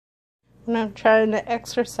when I'm trying to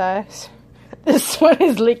exercise. This one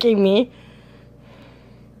is licking me.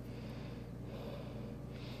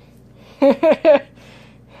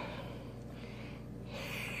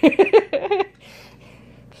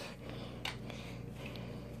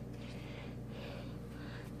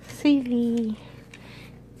 Silly.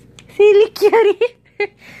 Silly cutie.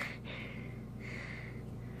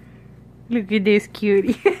 Look at this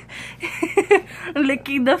cutie. I'm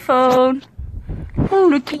licking the phone.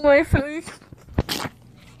 I'm licking my face.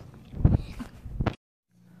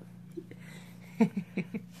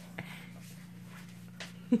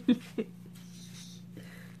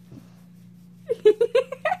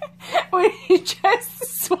 When he tries to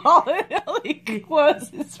swallow it, all he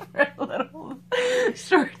closes for a little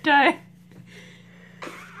short time.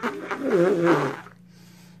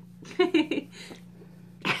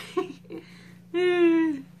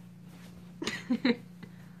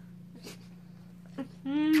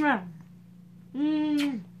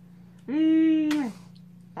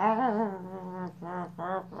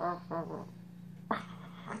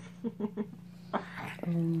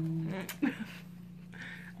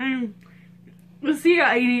 See,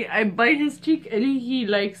 I bite his cheek and he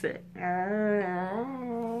likes it. That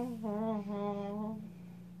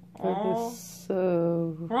is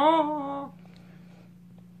so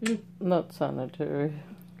not sanitary.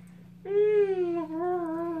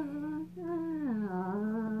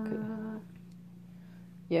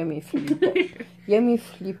 Yummy flea yummy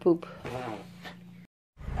flea poop.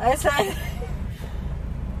 I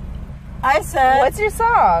said, what's your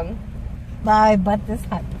song? My butt is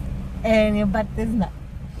hot and your butt is not.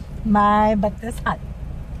 My butt is hot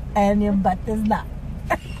and your butt is not.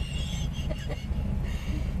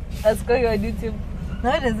 That's going on YouTube.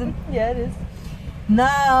 No, it isn't. Yeah, it is.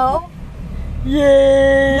 No.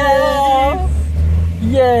 Yes. No.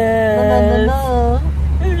 Yes. No.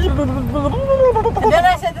 And then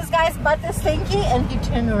I said, this guy's butt is stinky, and he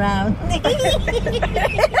turned around.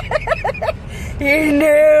 He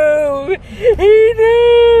knew. He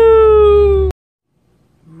knew.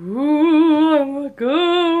 Ooh, I'm a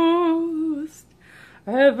ghost.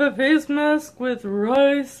 I have a face mask with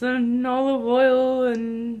rice and olive oil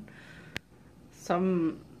and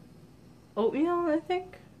some oatmeal, I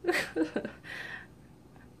think.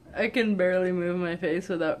 I can barely move my face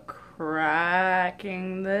without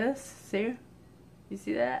cracking this. See? You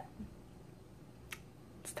see that?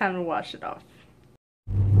 It's time to wash it off.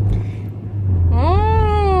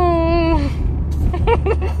 Oh,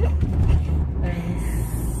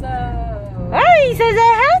 he says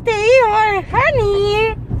I have to eat more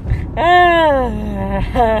honey.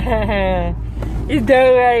 Is that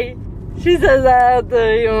right? She says I have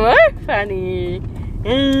to eat more honey.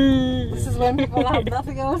 This is when people have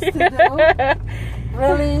nothing else to do.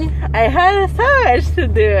 Really? I have so much to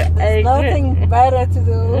do. There's nothing better to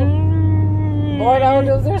do. Or now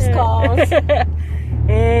lose their skulls.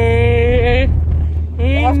 They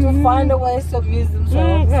have to find a way to amuse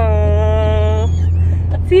themselves.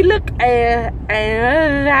 See, look,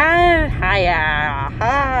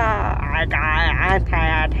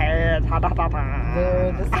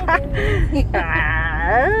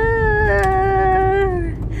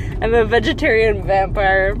 I'm a vegetarian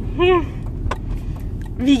vampire.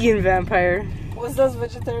 Vegan vampire. What does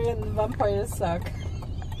vegetarian vampires suck?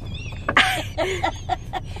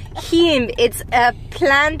 Heme, it's a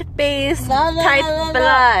plant-based type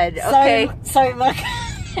blood. Okay. Soy milk.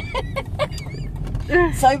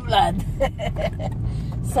 Soy blood.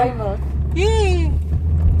 Soy milk. Yee.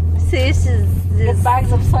 So this is this. Get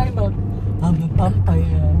bags of soy milk. I'm a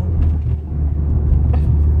vampire.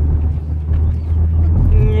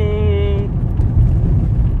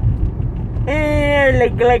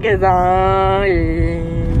 Like a zombie.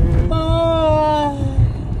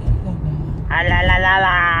 La la la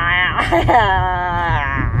la.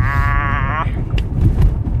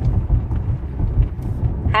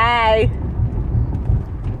 Hi.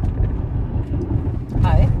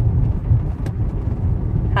 Hi.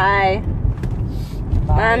 Hi.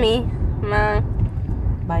 Bye. Mommy. Mom.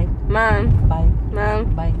 Bye. Mom. Bye.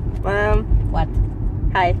 Mom. Bye. Mom. What?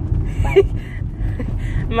 Hi. Bye.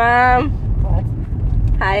 Mom. What?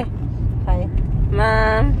 Hi. Hi.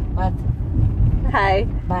 Mom. What? Hi.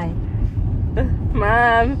 Bye.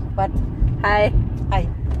 Mom. What? Hi. Hi.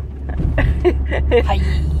 Hi.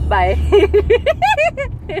 Bye.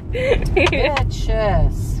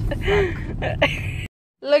 Bitches.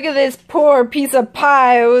 Look at this poor piece of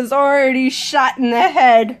pie. It was already shot in the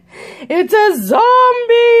head. It's a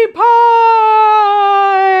zombie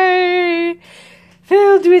pie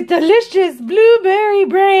filled with delicious blueberry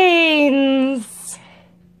brains.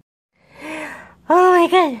 Oh my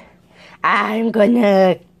god. I'm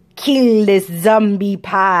gonna kill this zombie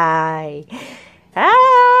pie.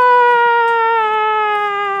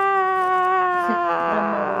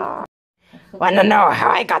 Wanna know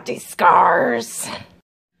how I got these scars?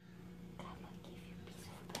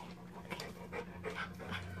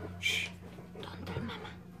 Shh, don't tell Mama.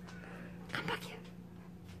 Come back here.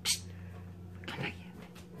 Psst. Come back here.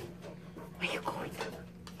 Where are you going?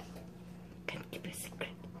 Can keep a secret.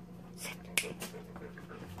 Sit.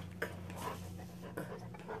 Good boy.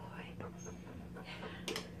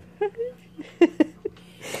 Good boy.